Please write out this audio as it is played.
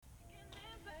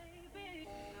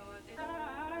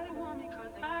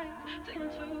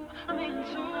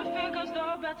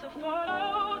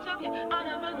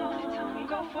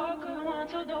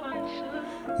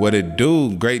What it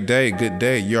do? Great day, good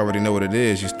day. You already know what it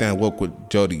is. You stand woke with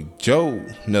Jody Joe.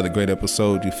 Another great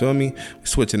episode, you feel me?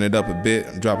 Switching it up a bit.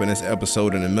 I'm dropping this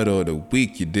episode in the middle of the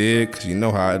week, you dig? Cause you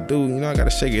know how I do. You know I gotta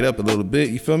shake it up a little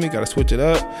bit, you feel me? Gotta switch it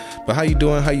up. But how you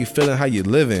doing? How you feeling? How you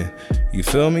living? You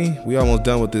feel me? We almost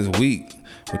done with this week.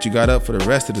 What you got up for the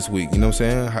rest of this week? You know what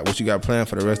I'm saying? What you got planned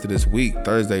for the rest of this week?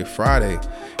 Thursday, Friday. You know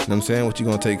what I'm saying? What you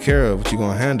gonna take care of? What you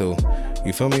gonna handle?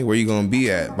 You feel me? Where you gonna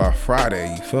be at by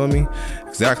Friday? You feel me?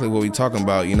 Exactly what we talking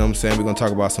about. You know what I'm saying? We're gonna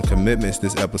talk about some commitments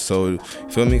this episode. You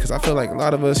feel me? Because I feel like a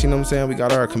lot of us, you know what I'm saying, we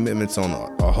got our commitments on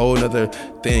a whole nother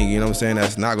thing. You know what I'm saying?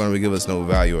 That's not gonna give us no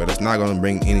value, or that's not gonna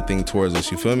bring anything towards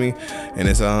us. You feel me? And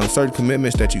it's certain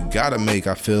commitments that you gotta make.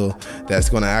 I feel that's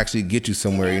gonna actually get you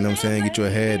somewhere. You know what I'm saying? Get you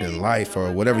ahead in life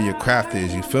or whatever your craft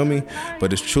is. You feel me?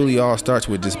 But it truly all starts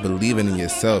with just believing in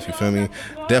yourself. You feel me?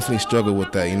 Definitely struggle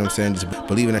with that. You know what I'm saying? Just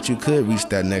believing that you could reach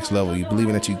that next level. You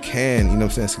believing that you can, you know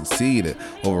what I'm saying, succeed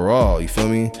overall. You feel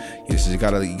me? You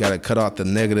gotta cut out the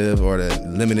negative or the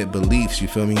limited beliefs. You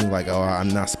feel me? Like, oh, I'm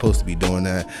not supposed to be doing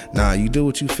that. Nah, you do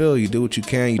what you feel. You do what you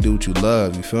can. You do what you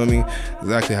love. You feel me?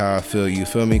 Exactly how I feel. You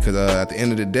feel me? Because at the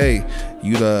end of the day,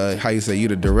 you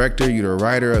the director, you the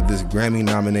writer of this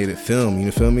Grammy-nominated film.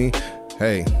 You feel me?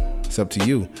 Hey, it's up to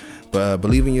you. But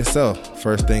believe in yourself.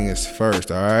 First thing is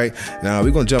first, all right? Now,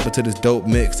 we're going to jump into this dope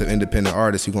mix of independent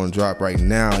artists we're going to drop right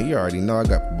now. You already know I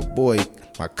got my boy,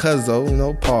 my cousin, you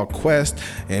know, Paul Quest,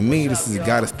 and me. This is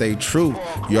Gotta Stay True.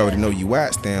 You already know you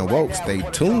at. Stand woke. Stay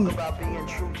tuned. About being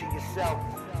true to yourself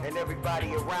and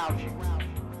everybody around you.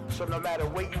 So no matter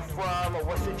where you from or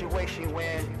what situation you're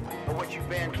in or what you've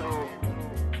been through,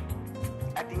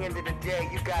 at the end of the day,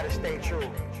 you gotta stay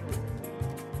true.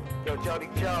 Yo, Jody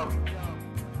Joe.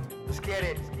 Let's get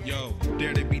it. Yo,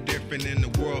 dare to be different in the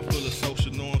world full of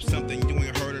social norms. Something you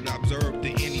ain't heard or observed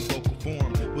in any vocal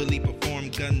form. Willie perform,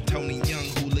 gun, Tony Young,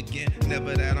 hooligan.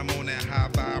 Never that I'm on that high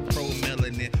vibe, pro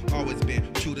melanin. Always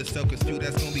been true to self, cause few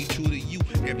that's gonna be true to you.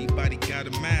 Everybody got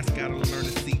a mask, gotta learn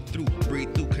to see through.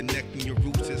 Breathe through, connecting your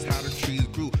roots is how the trees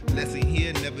grew. Lesson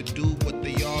here, never do what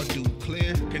they all do.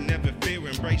 Clear, can never fear,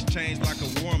 embrace change like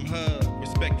a warm hug.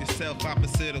 Respect yourself,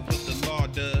 opposite of what the law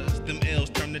does. Them L's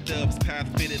turn to dubs, path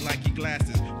fitted like your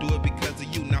glasses. Do it because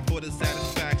of you, not for the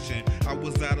satisfaction. I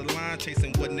was out of line,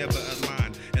 chasing what never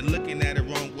aligned. And looking at it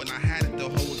wrong when I had it the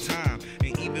whole time.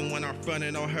 And even when I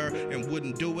fronted on her and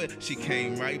wouldn't do it, she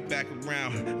came right back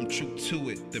around. I'm true to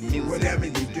it, the music. Whatever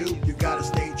you do, you gotta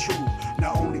stay true.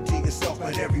 Not only to yourself,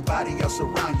 but everybody else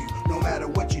around you. No matter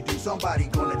what you do, somebody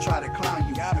gonna try to clown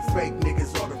you. The fake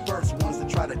niggas are the first ones to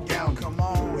try to down you. Come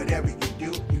on, whatever you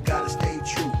do, you gotta stay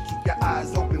true. Keep your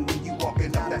eyes open when you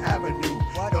walking up the avenue.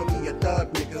 Don't be a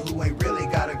thug nigga who ain't really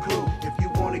got a clue. If you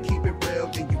wanna keep it real,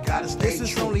 then you gotta stay true. This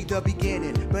is only the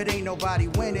beginning, but ain't nobody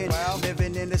winning.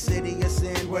 Living in the city of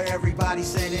sin where everybody's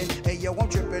sinning. Hey yo, I'm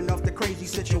tripping off the crazy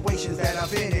situations that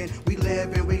I've been in. We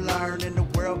live and we learn and the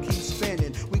world keeps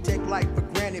spinning. We take life for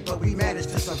granted, but we manage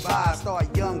to survive.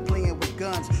 Start young, playing with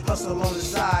guns, hustle on the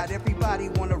side. Everybody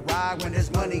wanna ride when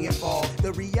there's money involved.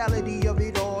 The reality of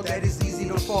it all, that is easy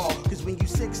to fall. Cause when you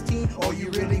 16, all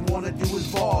you really wanna do is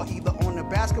ball. Either on the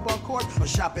basketball court or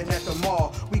shopping at the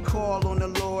mall. We call on the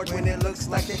Lord when it looks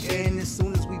like the end. As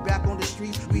soon as we back on the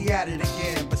street, we at it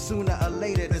again. But sooner or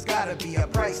later, there's gotta be a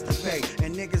price to pay.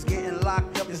 And niggas getting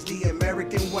locked up is the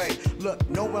American way. Look,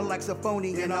 no one likes a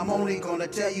phony, and I'm only gonna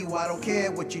tell you I don't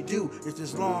care what you do. It's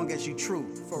as long as you true,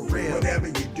 for real. Whatever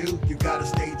you do, you gotta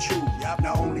stay true.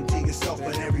 Not only to yourself,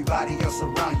 but everybody else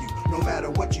around you. No matter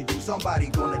what you do, somebody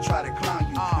gonna try to clown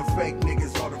you. The fake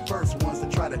niggas are the first ones to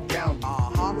try to down you.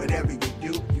 Whatever you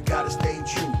do, you gotta stay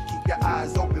true. Keep your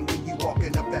eyes open when you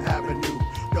walking up the avenue.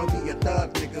 Don't be a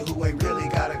thug nigga who ain't really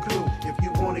got a clue. If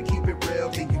you wanna keep it real,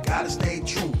 then you gotta stay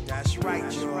true. That's right,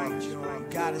 you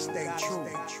gotta stay true,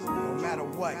 no matter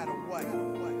what.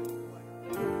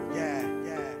 Yeah.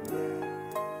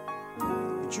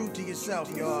 Be true to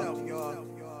yourself, y'all,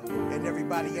 and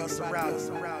everybody else around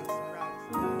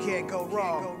you. Can't go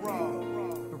wrong,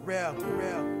 for real.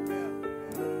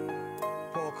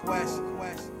 Paul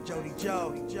Quest, Jody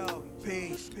Joe,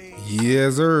 peace.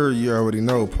 Yes, sir. You already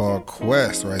know Paul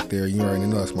Quest right there. You already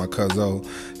know that's my cousin.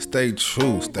 Stay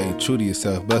true to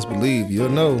yourself. Best believe you'll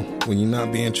know when you're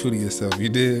not being true to yourself. You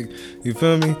dig? You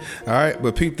feel me? All right,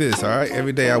 but peep this. All right,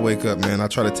 every day I wake up, man, I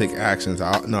try to take actions.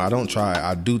 I don't try.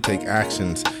 I do take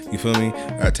actions. You feel me?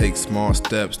 I take small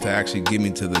steps to actually get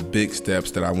me to the big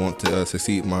steps that I want to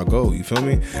succeed my goal. You feel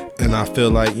me? And I feel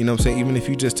like, you know what I'm saying, even if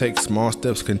you just take small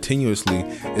steps continuously,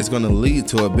 it's going to lead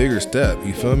to a bigger step.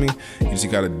 You feel me? You just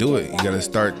got to do it. You got to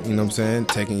start, you know what I'm saying,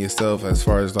 taking yourself as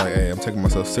far as like, hey, I'm taking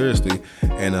myself seriously,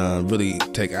 and really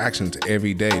take actions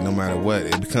every day, no matter what.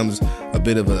 It becomes a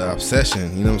bit of an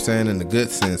obsession, you know what I'm saying, in the good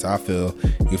sense, I feel.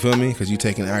 You feel me? Because you're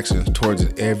taking actions towards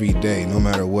it every day, no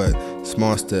matter what.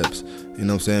 Small steps, you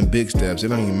know what I'm saying, big steps. It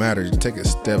don't even matter. Just take a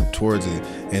step towards it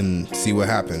and see what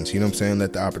happens. You know what I'm saying?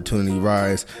 Let the opportunity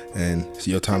rise and it's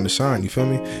your time to shine. You feel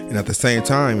me? And at the same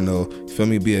time, you know, you feel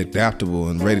me, be adaptable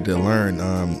and ready to learn,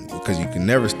 because you can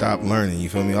never stop learning. You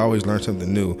feel me? Always learn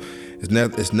something new.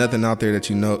 It's nothing out there that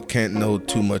you can't know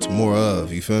too much more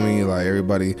of. You feel me? Like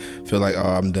everybody feel like, oh,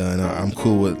 I'm done. I'm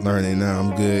cool with learning now.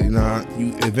 I'm good. You know,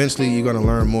 eventually you're gonna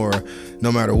learn more,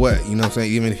 no matter what. You know what I'm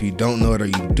saying? Even if you don't know it or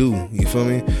you do. You feel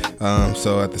me?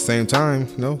 So at the same time,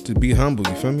 you know, to be humble.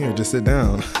 You feel me? Or just sit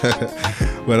down.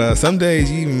 But some days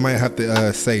you even might have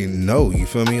to say no. You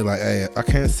feel me? Like, hey, I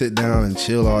can't sit down and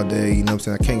chill all day. You know what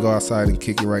I'm saying? I can't go outside and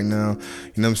kick it right now.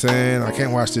 You know what I'm saying? I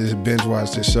can't binge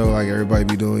watch this show like everybody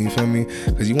be doing. You feel me?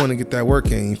 Because you want to get that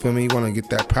work in. You feel me? You want to get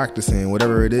that practice in,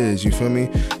 whatever it is. You feel me?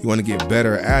 You want to get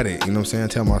better at it. You know what I'm saying? I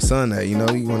tell my son that, you know,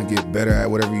 you want to get better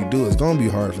at whatever you do. It's going to be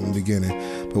hard from the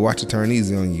beginning, but watch it turn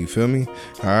easy on you. You feel me?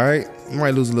 All right? You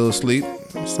might lose a little sleep.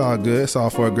 It's all good. It's all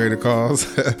for a greater cause.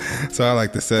 So I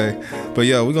like to say. But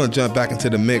yo, we're going to jump back into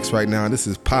the mix right now. This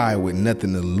is Pie with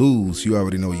Nothing to Lose. You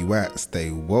already know where you at. Stay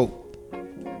woke.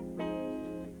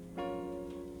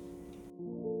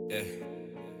 Yeah.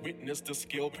 Witness the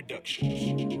skill production.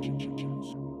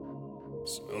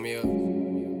 Smell me up.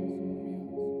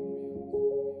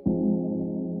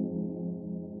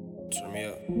 Turn me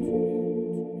up.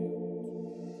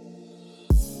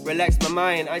 Relax my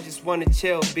mind, I just wanna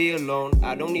chill, be alone.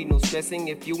 I don't need no stressing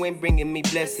if you ain't bringing me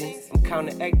blessings. I'm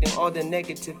counteracting all the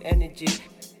negative energy.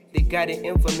 They got it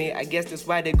in for me, I guess that's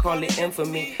why they call it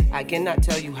infamy. I cannot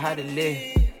tell you how to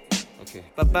live. Okay.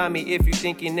 But by me, if you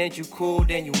thinking that you cool,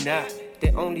 then you not.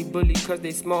 They only bully cause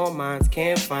they small minds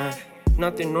can't find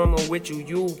nothing normal with you,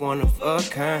 you one of a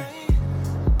kind.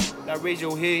 Now raise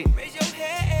your head,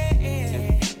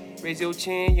 yeah. Raise your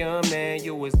chin, young man,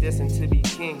 you was destined to be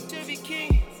king.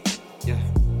 Yeah.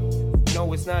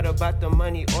 No, it's not about the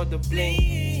money or the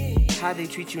bling. How they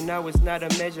treat you now is not a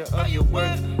measure of your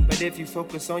worth. But if you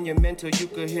focus on your mental, you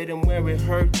could hit them where it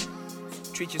hurts.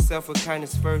 Treat yourself with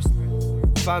kindness first.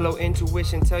 Follow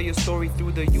intuition, tell your story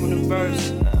through the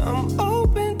universe. I'm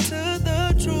open to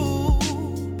the truth.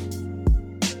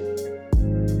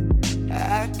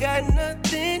 I got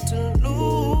nothing to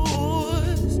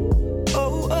lose.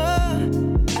 Oh,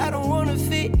 I don't wanna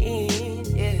fit in,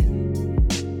 yeah.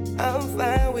 I'm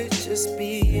fine with just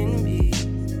being me.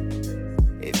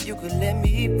 If you could let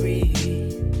me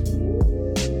breathe.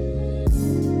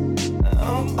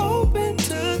 I'm open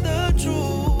to the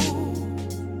truth.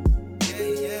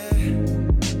 Yeah,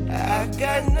 yeah. I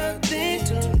got nothing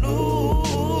to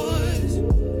lose.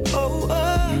 Oh,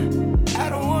 I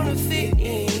don't wanna fit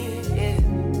in, yeah.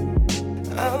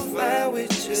 I'm fine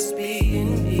with just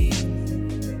being me.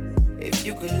 If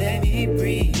you could let me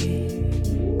breathe.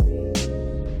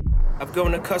 I've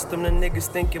grown accustomed to niggas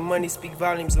thinking money speak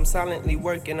volumes. I'm silently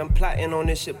working, I'm plotting on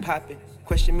this shit popping.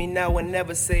 Question me now and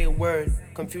never say a word.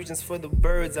 Confusion's for the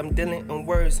birds, I'm dealing in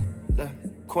words. The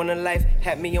corner life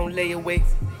had me on layaway.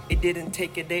 It didn't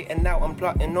take a day and now I'm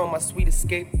plotting on my sweet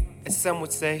escape. And some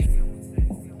would say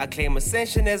I claim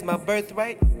ascension as my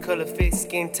birthright. Color fit,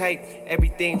 skin tight,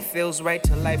 everything feels right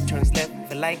till life turns left.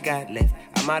 Feel like God left.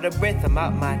 I'm out of breath, I'm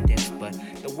out my depth. But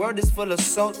the world is full of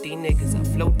salty niggas, I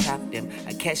float top them.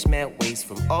 I catch mad waves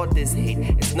from all this hate,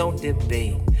 it's no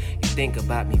debate. You think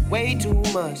about me way too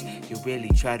much, you really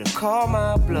try to call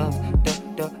my bluff.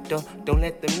 Don't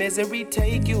let the misery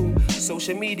take you.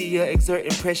 Social media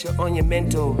exerting pressure on your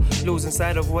mental. Losing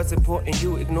sight of what's important,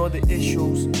 you ignore the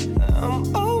issues.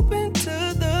 I'm open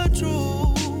to the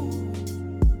truth.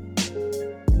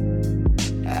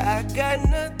 I got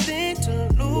nothing to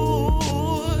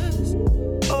lose.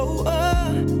 Oh,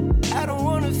 I don't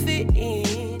wanna fit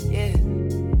in, yeah.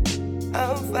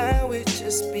 I'm fine with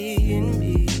just being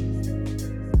me.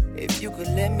 If you could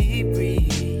let me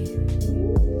breathe.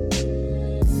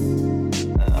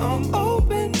 I'm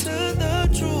open to the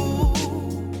truth.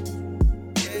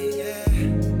 Yeah,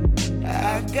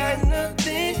 yeah. I got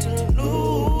nothing to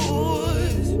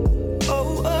lose.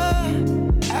 Oh,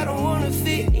 I don't wanna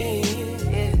fit in.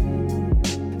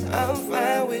 I'm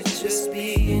fine with just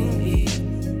being me.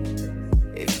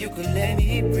 If you could let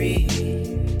me breathe.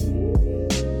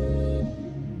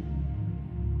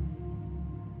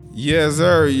 Yes,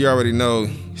 sir. You already know.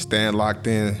 Stand locked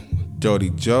in.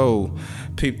 Jody Joe.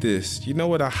 Peep this. You know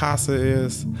what a hassa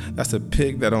is? That's a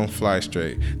pig that don't fly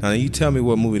straight. Now, you tell me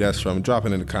what movie that's from. Drop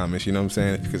it in the comments, you know what I'm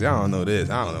saying? Because y'all don't know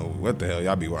this. I don't know what the hell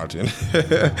y'all be watching.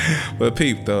 But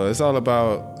peep, though. It's all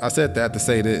about, I said that to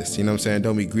say this, you know what I'm saying?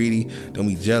 Don't be greedy. Don't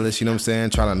be jealous, you know what I'm saying?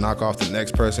 Trying to knock off the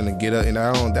next person and get up. And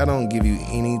that don't give you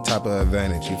any type of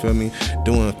advantage, you feel me?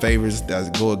 Doing favors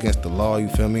that go against the law, you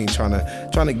feel me? Trying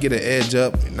to get an edge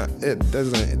up.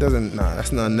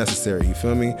 That's not necessary, you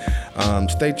feel me?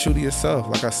 Stay true to yourself.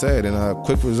 Like I said, and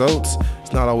quick results,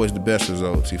 it's not always the best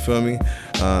results, you feel me?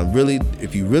 Really,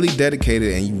 if you really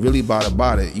dedicated and you really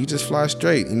about it, you just fly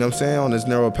straight, you know what I'm saying, on this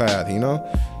narrow path, you know?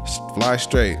 Fly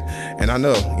straight. And I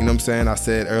know, you know what I'm saying, I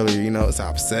said earlier, you know, it's an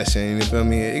obsession, you feel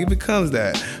me? It becomes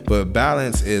that. But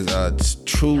balance is a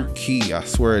true key. I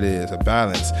swear it is, a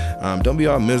balance. Don't be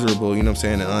all miserable, you know what I'm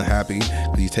saying, and unhappy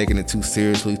because you're taking it too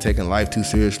seriously, taking life too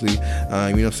seriously. You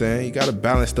know what I'm saying? You got to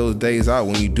balance those days out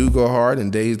when you do go hard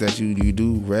and days that you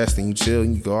do rest and you chill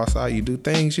and you go outside, you do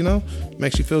things, you know,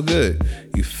 makes you feel good.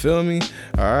 You feel me?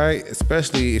 All right?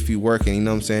 Especially if you're working, you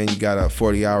know what I'm saying? You got a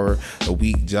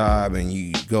 40-hour-a-week job and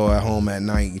you go at home at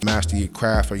night, you master your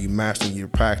craft or you master your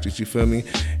practice, you feel me?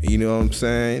 And you know what I'm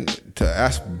saying?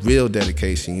 That's real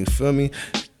dedication, you feel me?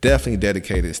 Definitely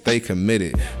dedicated. Stay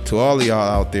committed. To all of y'all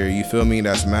out there, you feel me,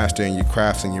 that's mastering your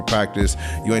crafts and your practice.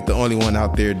 You ain't the only one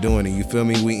out there doing it, you feel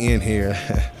me? We in here.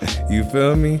 You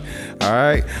feel me? All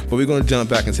right? But we're going to jump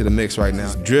back into the mix right now.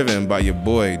 It's driven by your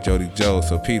boy, Jody Joe.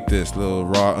 So peep this little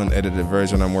raw, unedited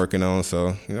version I'm working on.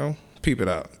 So, you know, peep it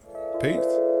out. Peace.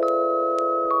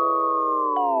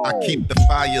 I keep the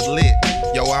fire lit.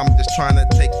 Yo, I'm just trying to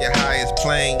take your highest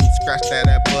plane. Scratch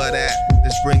that butt at.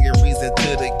 Just bring a reason to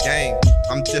the game.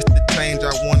 I'm just the change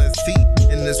I wanna see.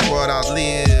 In this world I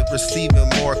live, receiving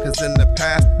more. Cause in the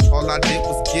past, all I did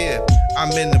was give.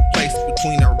 I'm in the place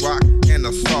between a rock and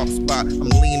a soft spot. I'm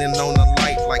leaning on the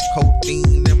light like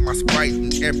codeine in my Sprite.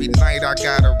 And every night I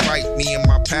gotta write. Me and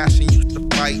my passion used to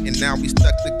fight. And now we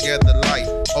stuck together like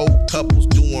old couples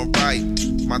doing right.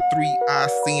 My 3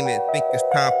 eyes seen it, think it's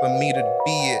time for me to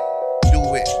be it. Do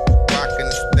it, rocking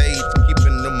the stage,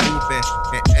 keeping them moving.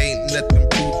 And ain't nothing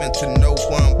proven to no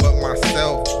one but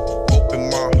myself.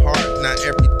 Open my heart, now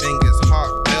everything is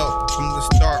heartfelt. From the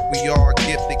start, we all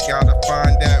gifted, gotta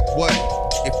find out what.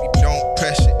 If you don't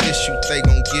press your issue, they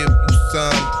gon' give you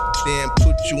some. Then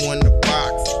put you in the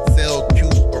box, sell,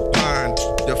 cube, or pine.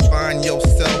 Define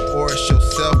yourself, or it's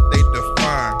yourself they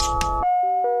define.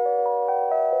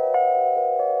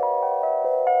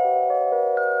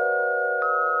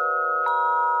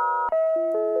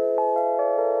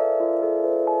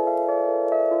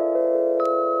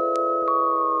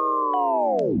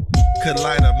 Could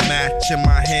light a match in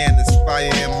my hand, there's fire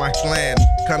in my gland.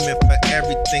 Coming for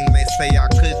everything they say I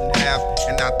couldn't have,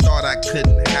 and I thought I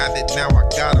couldn't have it. Now I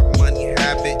got a money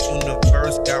habit.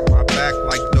 Universe got my back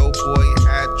like Doughboy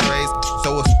had Dre's.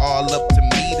 So it's all up to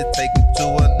me to take it to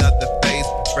another phase.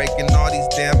 Breaking all these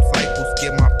damn cycles,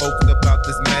 get my folks about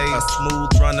this maze. A smooth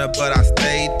runner, but I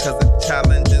stayed, cause the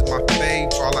challenge is my fave.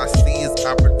 All I see is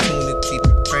opportunity,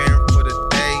 preparing for the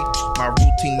day. My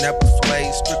routine never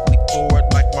sways, strictly forward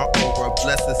like my aura.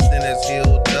 Blessed sinners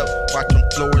healed up, watch them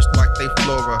flourish like they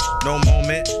flora. No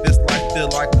moment, this life feel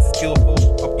like a skillful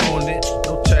opponent.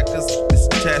 No checkers, this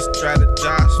chess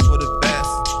strategize for the best.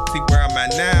 See where I'm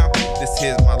at now, this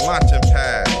here's my launching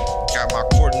pad. Got my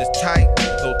coordinates tight,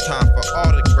 no time for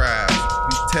autographs.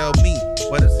 You tell me,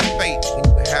 what is fate when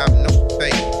you have no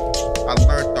faith? I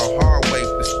learned the hard way,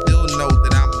 but still know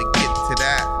that I'm gonna get to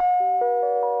that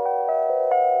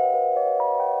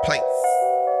place.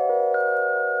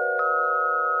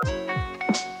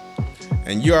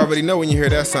 And you already know when you hear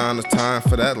that sound, it's time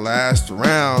for that last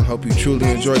round. Hope you truly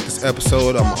enjoyed this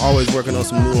episode. I'm always working on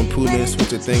some new improvements,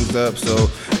 switching things up. So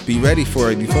be ready for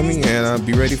it, you feel me? And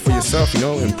be ready for yourself, you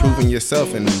know, improving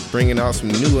yourself and bringing out some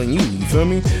new in you feel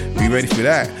me? Be ready for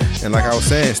that. And like I was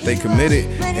saying, stay committed.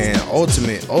 And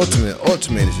ultimate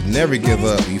is never give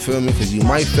up, you feel me? Because you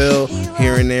might fail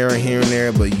here and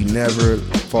there, but you never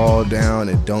fall down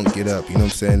and don't get up. You know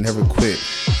what I'm saying? Never quit.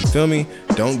 You feel me?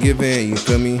 Don't give in, you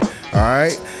feel me? All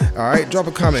right, drop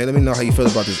a comment. Let me know how you feel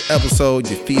about this episode,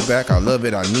 your feedback. I love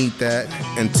it. I need that.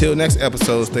 Until next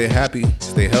episode, stay happy,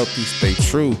 stay healthy, stay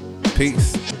true.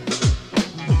 Peace.